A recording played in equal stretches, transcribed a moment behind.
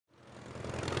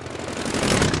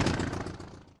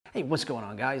Hey, what's going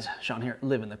on, guys? Sean here,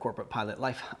 living the corporate pilot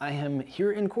life. I am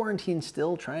here in quarantine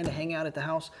still, trying to hang out at the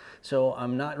house, so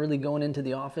I'm not really going into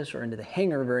the office or into the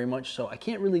hangar very much, so I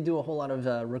can't really do a whole lot of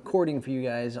recording for you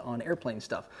guys on airplane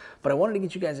stuff. But I wanted to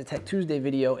get you guys a Tech Tuesday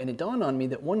video, and it dawned on me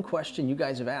that one question you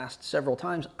guys have asked several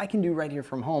times, I can do right here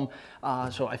from home,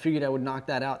 so I figured I would knock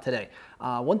that out today.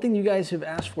 One thing you guys have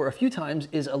asked for a few times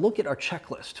is a look at our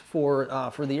checklist for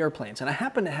the airplanes, and I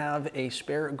happen to have a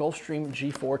spare Gulfstream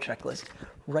G-IV checklist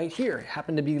right here. It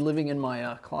happened to be living in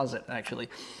my closet, actually.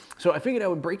 So I figured I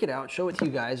would break it out, show it to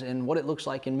you guys and what it looks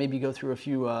like, and maybe go through a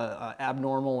few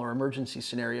abnormal or emergency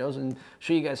scenarios and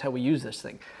show you guys how we use this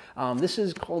thing. This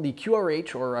is called the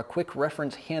QRH, or a Quick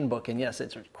Reference Handbook, and yes,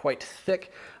 it's quite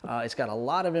thick. It's got a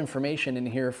lot of information in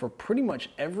here for pretty much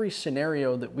every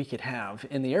scenario that we could have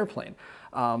in the airplane.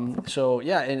 So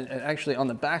yeah, and actually on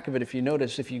the back of it, if you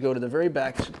notice, if you go to the very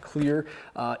back, it's clear,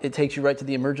 it takes you right to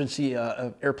the emergency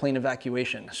airplane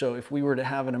evacuation. So if we were to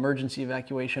have an emergency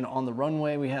evacuation on the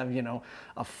runway, we have, you know,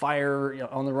 a fire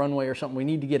on the runway or something, we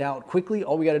need to get out quickly,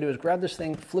 all we got to do is grab this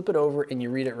thing, flip it over, and you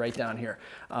read it right down here.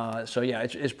 So yeah,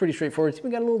 it's pretty straightforward.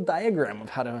 We got a little diagram of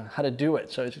how to do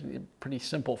it, so it's pretty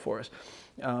simple for us.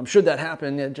 Should that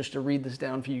happen, just to read this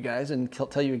down for you guys and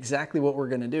tell you exactly what we're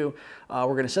going to do. We're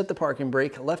going to set the parking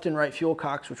brake, left and right fuel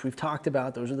cocks, which we've talked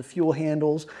about. Those are the fuel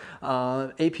handles.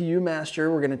 APU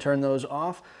master, we're going to turn those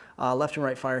off. Left and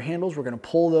right fire handles, we're going to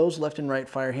pull those left and right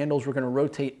fire handles. We're going to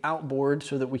rotate outboard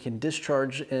so that we can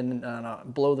discharge and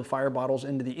blow the fire bottles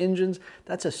into the engines.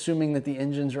 That's assuming that the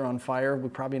engines are on fire. We're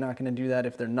probably not going to do that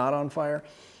if they're not on fire.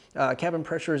 Cabin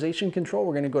pressurization control,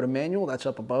 we're going to go to manual. That's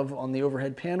up above on the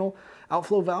overhead panel.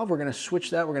 Outflow valve, we're going to switch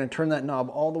that. We're going to turn that knob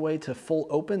all the way to full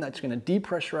open. That's going to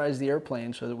depressurize the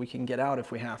airplane so that we can get out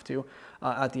if we have to,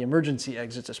 at the emergency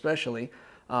exits especially.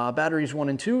 Batteries 1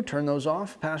 and 2, turn those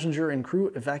off. Passenger and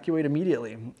crew evacuate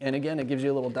immediately. And again, it gives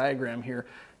you a little diagram here,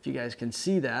 if you guys can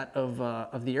see that,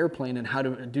 of the airplane and how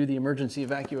to do the emergency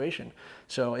evacuation.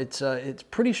 So it's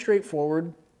pretty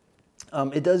straightforward.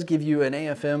 It does give you an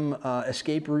AFM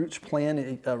escape routes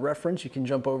plan reference. You can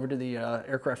jump over to the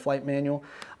aircraft flight manual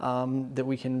that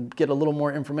we can get a little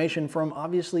more information from.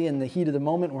 Obviously, in the heat of the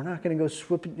moment, we're not going to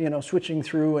go switching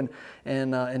through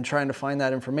and trying to find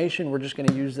that information. We're just going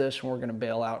to use this, and we're going to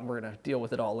bail out, and we're going to deal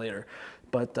with it all later.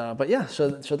 But yeah, so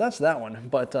that's that one.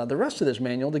 But the rest of this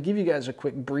manual, to give you guys a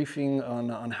quick briefing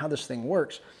on how this thing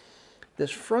works,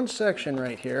 this front section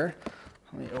right here.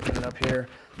 Let me open it up here.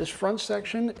 This front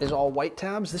section is all white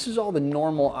tabs. This is all the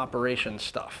normal operation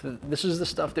stuff. This is the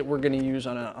stuff that we're going to use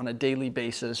on a daily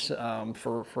basis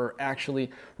for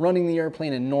actually running the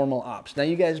airplane in normal ops. Now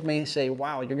you guys may say,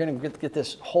 wow, you're going to get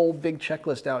this whole big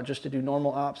checklist out just to do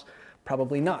normal ops.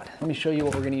 Probably not. Let me show you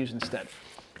what we're going to use instead.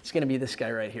 It's going to be this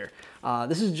guy right here.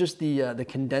 This is just the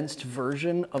condensed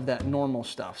version of that normal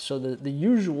stuff. So the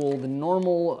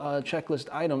normal checklist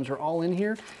items are all in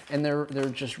here, and they're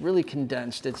just really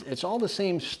condensed. It's all the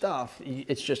same stuff.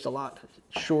 It's just a lot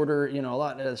shorter, a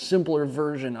lot simpler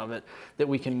version of it that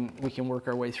we can work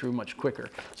our way through much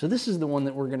quicker. So this is the one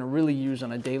that we're going to really use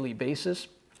on a daily basis.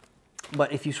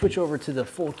 But if you switch over to the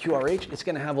full QRH, it's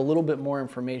going to have a little bit more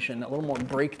information, a little more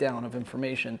breakdown of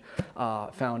information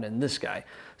found in this guy.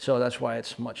 So that's why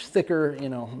it's much thicker.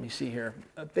 Let me see here.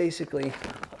 Basically,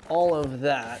 all of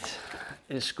that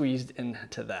is squeezed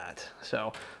into that.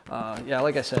 So yeah,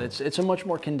 like I said, it's a much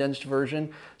more condensed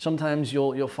version. Sometimes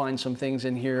you'll find some things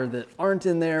in here that aren't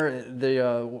in there.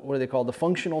 What are they called? The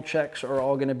functional checks are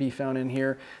all going to be found in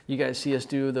here. You guys see us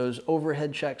do those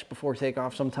overhead checks before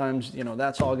takeoff. Sometimes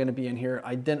that's all going to be in here.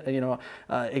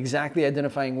 Exactly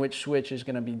identifying which switch is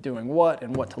going to be doing what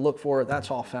and what to look for. That's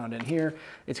all found in here.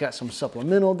 It's got some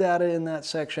supplemental data in that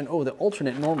section. Oh, the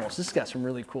alternate normals. This has got some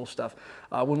really cool stuff.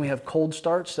 When we have cold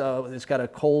starts, it's got a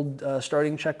cold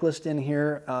starting checklist in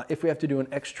here. If we have to do an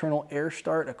external air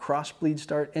start, a cross bleed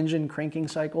start, engine cranking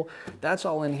cycle, that's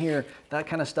all in here. That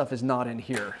kind of stuff is not in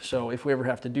here. So if we ever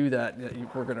have to do that,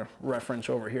 we're going to reference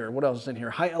over here. What else is in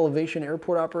here? High elevation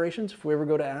airport operations. If we ever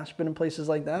go to Aspen and places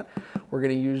like that, we're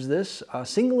going to use this.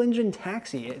 Single engine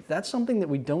taxi. That's something that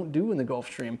we don't do in the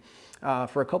Gulfstream.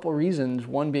 For a couple of reasons.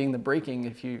 One being the braking.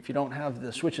 If you don't have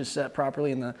the switches set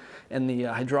properly and the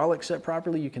hydraulics set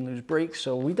properly, you can lose brakes.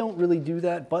 So we don't really do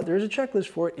that, but there's a checklist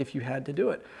for it if you had to do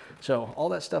it. So all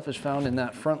that stuff is found in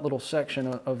that front little section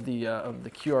of the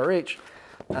QRH.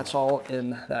 That's all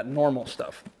in that normal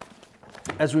stuff.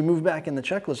 As we move back in the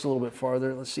checklist a little bit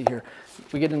farther, let's see here.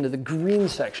 We get into the green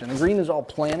section. The green is all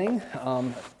planning.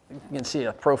 You can see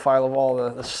a profile of all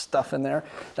the stuff in there.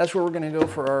 That's where we're going to go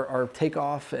for our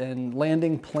takeoff and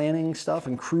landing planning stuff,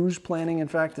 and cruise planning, in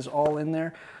fact, is all in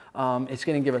there. It's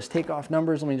going to give us takeoff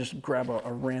numbers. Let me just grab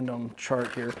a random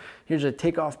chart here. Here's a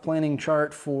takeoff planning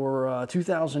chart for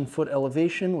 2,000 foot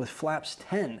elevation with flaps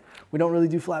 10. We don't really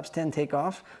do flaps 10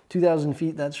 takeoff. 2,000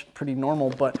 feet, that's pretty normal,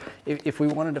 but if we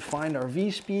wanted to find our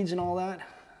V speeds and all that,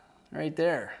 right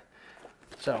there.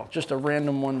 So just a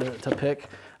random one to pick.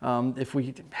 If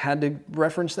we had to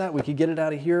reference that, we could get it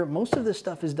out of here. Most of this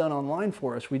stuff is done online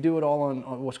for us. We do it all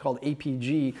on what's called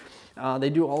APG. They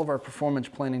do all of our performance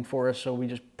planning for us, so we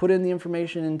just put in the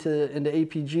information into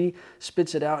APG,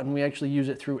 spits it out, and we actually use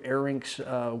it through AirRink's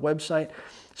website.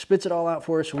 Spits it all out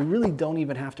for us, so we really don't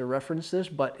even have to reference this,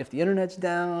 but if the internet's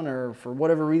down or for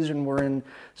whatever reason we're in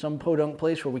some podunk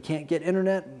place where we can't get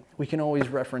internet, we can always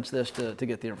reference this to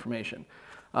get the information.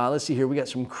 Let's see here, we got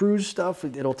some cruise stuff.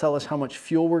 It'll tell us how much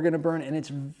fuel we're gonna burn, and it's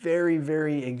very,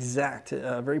 very exact,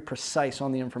 very precise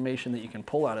on the information that you can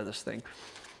pull out of this thing.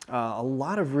 A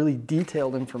lot of really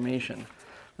detailed information.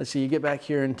 Let's see, you get back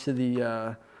here into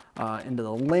the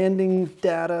landing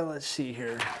data. Let's see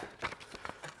here.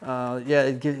 Yeah,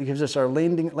 it gives us our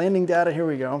landing data. Here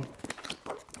we go.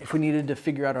 If we needed to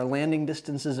figure out our landing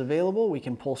distances available, we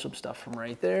can pull some stuff from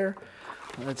right there.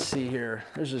 Let's see here.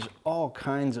 There's just all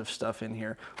kinds of stuff in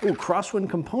here. Oh, crosswind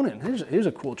component. Here's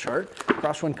a cool chart.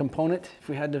 Crosswind component. If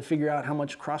we had to figure out how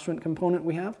much crosswind component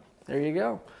we have, there you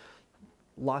go.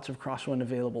 Lots of crosswind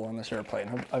available on this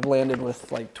airplane. I've landed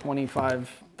with like 25,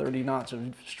 30 knots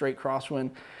of straight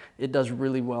crosswind. It does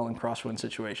really well in crosswind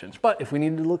situations. But if we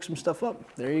needed to look some stuff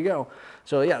up, there you go.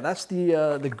 So yeah, that's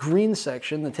the green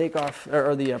section, the takeoff,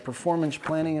 or the performance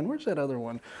planning. And where's that other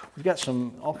one? We've got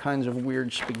all kinds of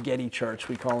weird spaghetti charts,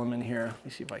 we call them in here. Let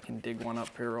me see if I can dig one up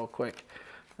here real quick.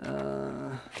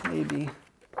 Maybe.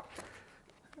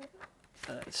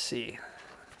 Let's see.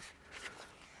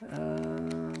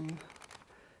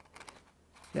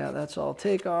 Yeah, that's all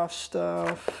takeoff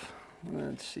stuff.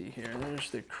 Let's see here, there's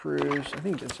the cruise. I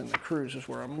think it's in the cruise is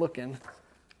where I'm looking.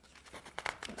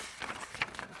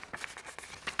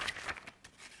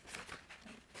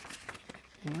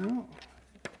 No.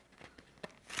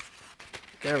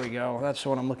 There we go, that's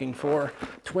what I'm looking for.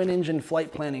 Twin engine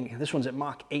flight planning. This one's at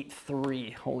Mach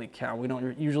 8.3. Holy cow, we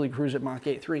don't usually cruise at Mach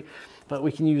 8.3, but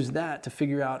we can use that to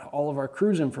figure out all of our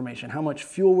cruise information, how much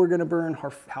fuel we're gonna burn,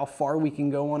 how far we can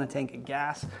go on a tank of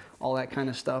gas, all that kind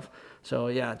of stuff. So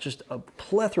yeah, just a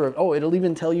plethora of, oh, it'll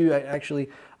even tell you actually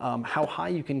how high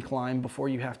you can climb before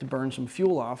you have to burn some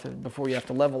fuel off, before you have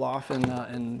to level off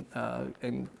and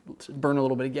burn a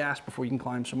little bit of gas before you can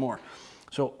climb some more.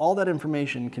 So all that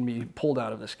information can be pulled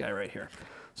out of this guy right here.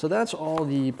 So that's all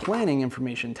the planning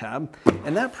information tab,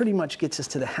 and that pretty much gets us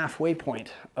to the halfway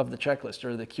point of the checklist,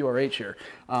 or the QRH here.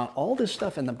 All this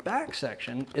stuff in the back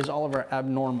section is all of our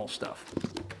abnormal stuff.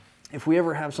 If we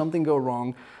ever have something go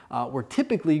wrong, we're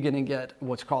typically going to get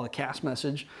what's called a CAS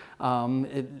message.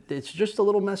 It's just a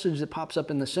little message that pops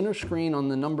up in the center screen on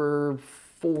the number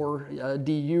 4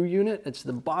 DU unit. It's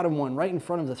the bottom one right in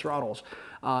front of the throttles.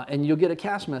 And you'll get a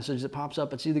CAS message that pops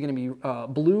up. It's either going to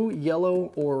be blue,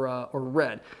 yellow, or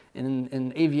red.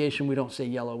 In aviation, we don't say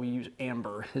yellow. We use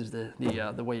amber is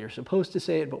the way you're supposed to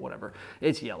say it, but whatever.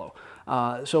 It's yellow.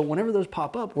 So whenever those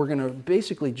pop up, we're going to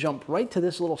basically jump right to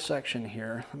this little section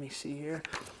here. Let me see here.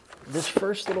 This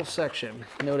first little section,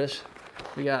 notice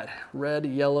we got red,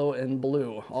 yellow, and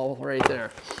blue all right there.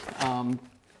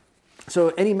 So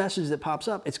any message that pops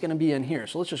up, it's going to be in here.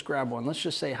 So let's just grab one. Let's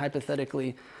just say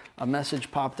hypothetically a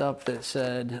message popped up that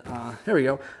said, here we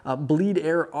go, bleed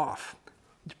air off.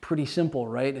 It's pretty simple,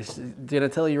 right? It's going to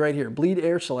tell you right here, bleed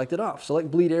air selected off. Select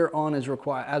bleed air on as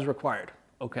required.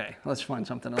 Okay, let's find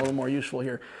something a little more useful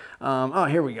here. Oh,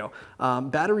 here we go.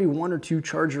 Battery 1 or 2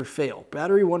 charger fail.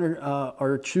 Battery 1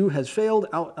 or 2 has failed.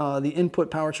 The input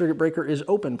power circuit breaker is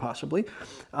open, possibly.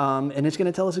 And it's going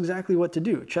to tell us exactly what to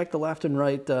do. Check the left and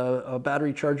right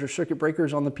battery charger circuit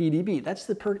breakers on the PDB. That's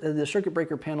the circuit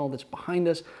breaker panel that's behind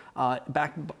us,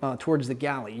 back towards the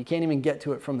galley. You can't even get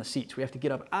to it from the seats. We have to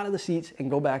get up out of the seats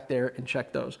and go back there and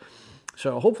check those.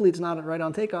 So hopefully it's not right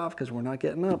on takeoff because we're not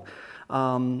getting up.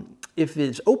 If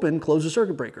it's open, close the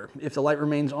circuit breaker. If the light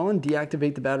remains on,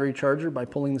 deactivate the battery charger by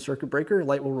pulling the circuit breaker.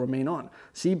 Light will remain on.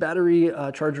 See battery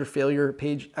charger failure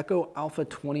page Echo Alpha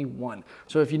 21.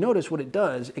 So if you notice what it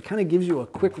does, it kind of gives you a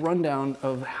quick rundown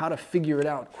of how to figure it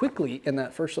out quickly in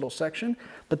that first little section.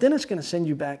 But then it's going to send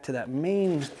you back to that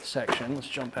main section. Let's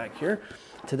jump back here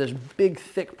to this big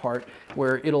thick part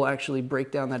where it'll actually break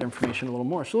down that information a little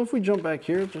more. So if we jump back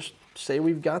here, just say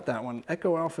we've got that one,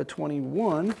 Echo Alpha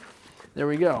 21, there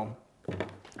we go.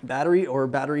 battery or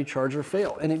battery charger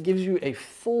fail, and it gives you a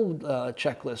full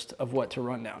checklist of what to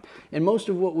run down. And most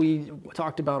of what we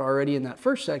talked about already in that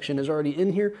first section is already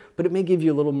in here, but it may give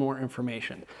you a little more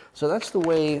information. So that's the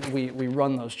way we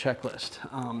run those checklists.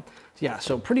 Yeah,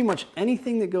 so pretty much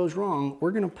anything that goes wrong,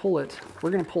 we're gonna pull it, we're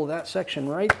gonna pull that section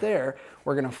right there,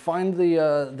 we're gonna find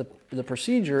the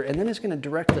procedure, and then it's gonna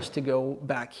direct us to go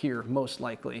back here, most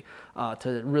likely,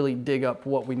 to really dig up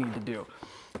what we need to do.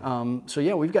 So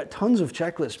yeah, we've got tons of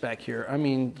checklists back here. I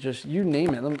mean, just you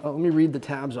name it. Let me read the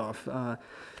tabs off.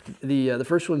 The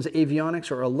first one's avionics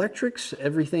or electrics.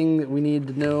 Everything that we need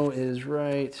to know is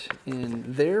right in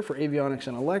there for avionics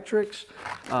and electrics.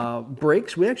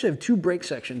 Brakes, we actually have two brake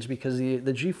sections because the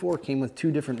G4 came with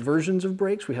two different versions of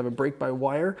brakes. We have a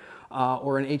brake-by-wire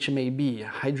or an HMAB,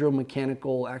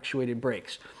 hydromechanical actuated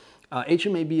brakes.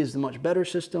 HMAB is the much better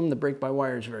system. The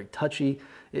brake-by-wire is very touchy.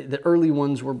 The early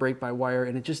ones were brake-by-wire,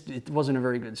 and it wasn't a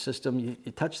very good system. You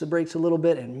touch the brakes a little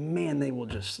bit, and man, they will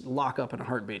just lock up in a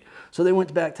heartbeat. So they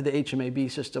went back to the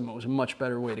HMAB system. It was a much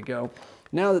better way to go.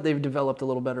 Now that they've developed a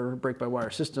little better brake-by-wire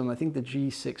system, I think the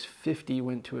G650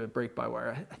 went to a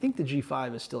brake-by-wire. I think the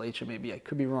G5 is still HMAB. I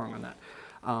could be wrong on that.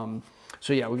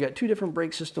 So yeah, we've got two different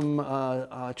brake system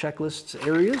checklists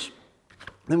areas.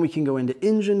 Then we can go into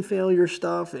engine failure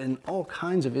stuff and all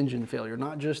kinds of engine failure,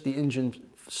 not just the engine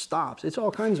stops. It's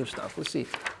all kinds of stuff. Let's see.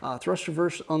 Thrust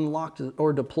reverse unlocked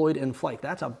or deployed in flight.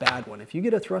 That's a bad one. If you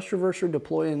get a thrust reverser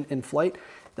deployed in flight,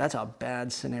 that's a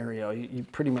bad scenario. You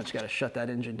pretty much got to shut that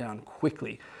engine down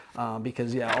quickly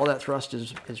because, yeah, all that thrust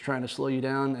is trying to slow you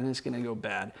down, and it's going to go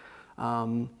bad.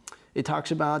 It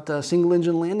talks about single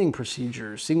engine landing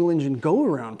procedures, single engine go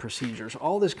around procedures,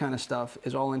 all this kind of stuff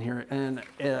is all in here. And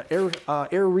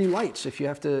air relights, if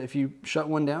you shut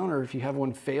one down or if you have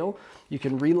one fail, you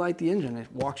can relight the engine.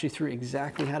 It walks you through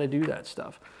exactly how to do that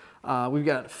stuff. We've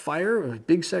got fire, a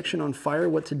big section on fire,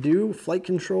 what to do, flight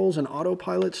controls and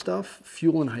autopilot stuff,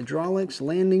 fuel and hydraulics,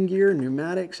 landing gear,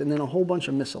 pneumatics, and then a whole bunch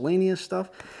of miscellaneous stuff.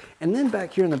 And then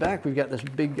back here in the back, we've got this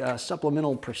big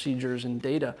supplemental procedures and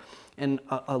data. And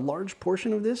a large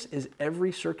portion of this is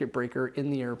every circuit breaker in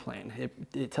the airplane.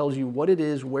 It tells you what it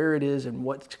is, where it is, and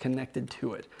what's connected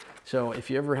to it. So if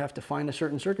you ever have to find a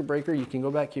certain circuit breaker, you can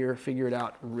go back here, figure it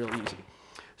out real easy.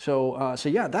 So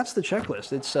yeah, that's the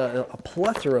checklist. It's a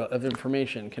plethora of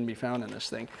information can be found in this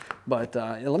thing. But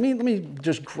let me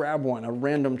just grab one, a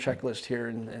random checklist here,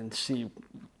 and see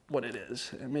what it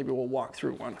is, and maybe we'll walk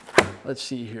through one. Let's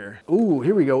see here. Ooh,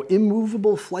 here we go.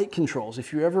 Immovable flight controls.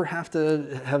 If you ever have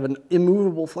to have an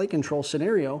immovable flight control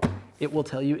scenario, it will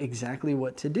tell you exactly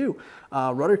what to do.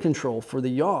 Rudder control for the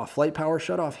yaw, flight power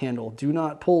shutoff handle. Do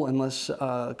not pull unless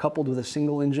coupled with a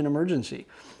single engine emergency.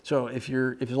 So as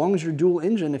long as you're dual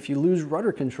engine, if you lose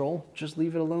rudder control, just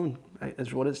leave it alone.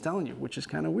 Is what it's telling you, which is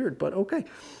kind of weird, but okay.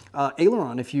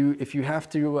 Aileron, if you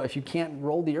can't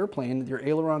roll the airplane, your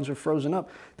ailerons are frozen up,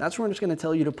 that's where it's going to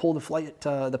tell you to pull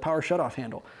the power shutoff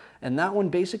handle. And that one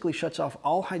basically shuts off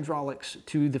all hydraulics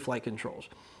to the flight controls.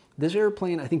 This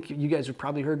airplane, I think you guys have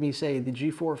probably heard me say, the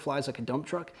G4 flies like a dump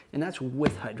truck, and that's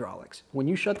with hydraulics. When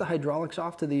you shut the hydraulics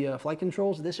off to the flight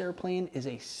controls, this airplane is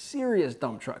a serious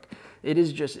dump truck.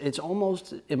 It's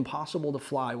almost impossible to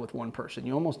fly with one person.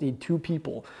 You almost need two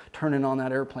people turning on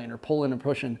that airplane or pulling and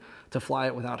pushing to fly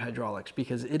it without hydraulics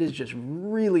because it is just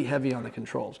really heavy on the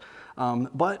controls.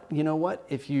 But you know what?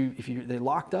 If they're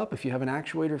locked up, if you have an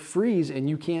actuator freeze and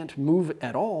you can't move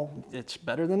at all, it's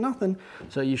better than nothing.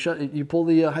 So you pull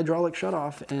the hydraulic shut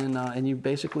off and you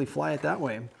basically fly it that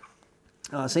way.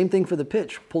 Same thing for the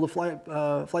pitch. Pull the flight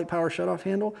power shutoff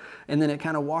handle, and then it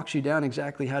kind of walks you down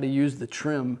exactly how to use the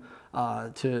trim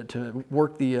to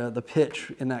work the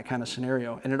pitch in that kind of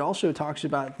scenario. And it also talks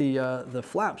about the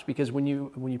flaps, because when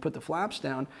you put the flaps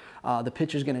down, the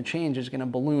pitch is going to change. It's going to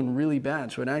balloon really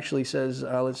bad. So it actually says,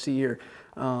 let's see here,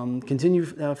 continue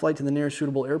flight to the nearest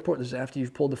suitable airport. This is after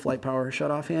you've pulled the flight power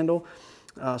shutoff handle.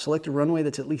 Select a runway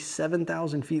that's at least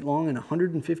 7,000 feet long and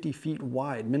 150 feet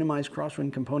wide. Minimize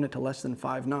crosswind component to less than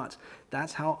 5 knots.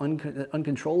 That's how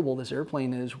uncontrollable this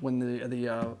airplane is when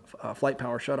the flight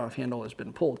power shutoff handle has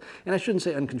been pulled. And I shouldn't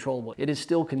say uncontrollable. It is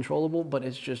still controllable, but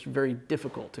it's just very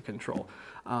difficult to control.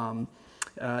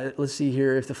 Let's see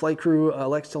here. If the flight crew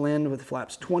elects to land with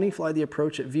flaps 20, fly the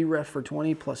approach at VREF for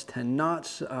 20 plus 10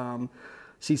 knots.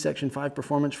 See Section 5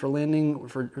 performance for landing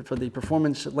for the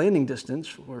performance landing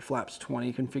distance or flaps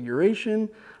 20 configuration.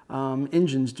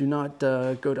 Engines do not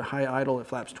go to high idle at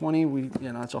flaps 20.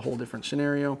 That's a whole different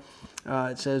scenario.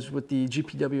 It says with the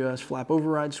GPWS flap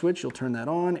override switch, you'll turn that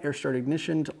on. Air start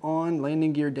ignition to on,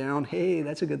 landing gear down. Hey,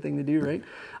 that's a good thing to do, right?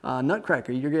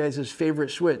 Nutcracker, your guys' favorite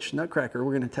switch. Nutcracker,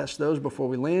 we're going to test those before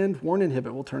we land. Warn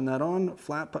inhibit, we'll turn that on.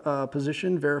 Flap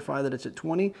position, verify that it's at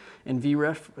 20. And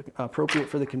VREF, appropriate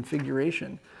for the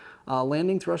configuration.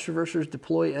 Landing thrust reversers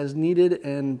deploy as needed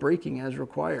and braking as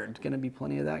required. Going to be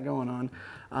plenty of that going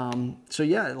on. So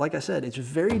yeah, like I said, it's a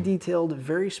very detailed,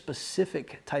 very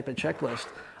specific type of checklist.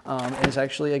 And it's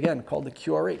actually, again, called the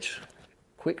QRH,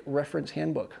 Quick Reference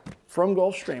Handbook from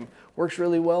Gulfstream. Works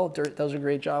really well, does a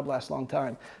great job, lasts a long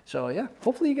time. So yeah,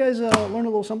 hopefully you guys learned a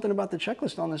little something about the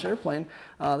checklist on this airplane.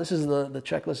 This is the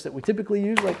checklist that we typically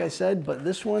use, like I said, but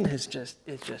this one is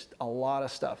it's just a lot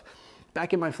of stuff.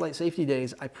 Back in my flight safety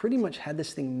days, I pretty much had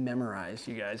this thing memorized,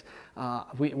 you guys.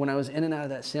 When I was in and out of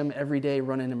that sim every day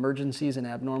running emergencies and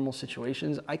abnormal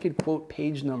situations, I could quote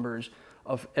page numbers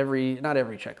of not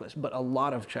every checklist, but a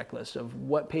lot of checklists of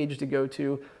what page to go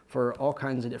to for all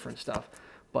kinds of different stuff.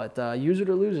 But use it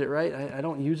or lose it, right? I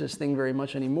don't use this thing very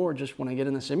much anymore, just when I get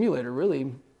in the simulator,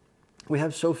 really. We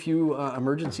have so few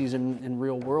emergencies in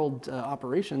real world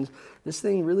operations. This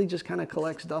thing really just kind of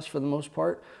collects dust for the most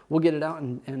part. We'll get it out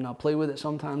and play with it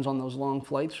sometimes on those long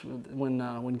flights.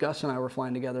 When Gus and I were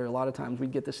flying together, a lot of times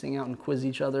we'd get this thing out and quiz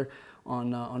each other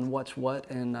on what's what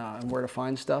and where to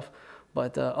find stuff.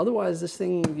 But otherwise, this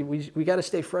thing, we got to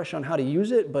stay fresh on how to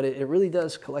use it, but it really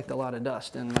does collect a lot of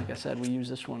dust. And like I said, we use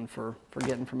this one for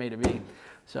getting from A to B.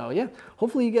 So yeah,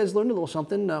 hopefully you guys learned a little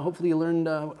something. Hopefully you learned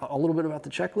a little bit about the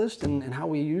checklist and how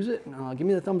we use it. Give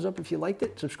me the thumbs up if you liked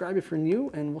it. Subscribe if you're new,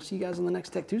 and we'll see you guys on the next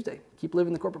Tech Tuesday. Keep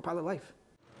living the corporate pilot life.